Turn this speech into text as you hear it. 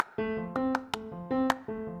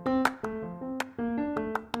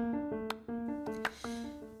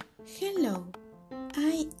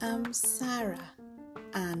am Sarah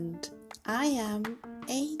and I am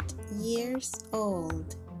 8 years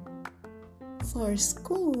old. For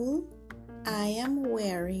school, I am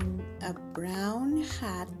wearing a brown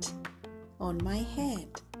hat on my head.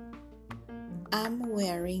 I'm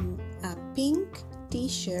wearing a pink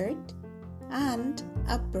t-shirt and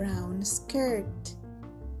a brown skirt.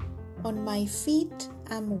 On my feet,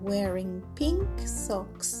 I'm wearing pink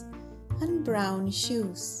socks and brown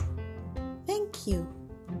shoes. Thank you.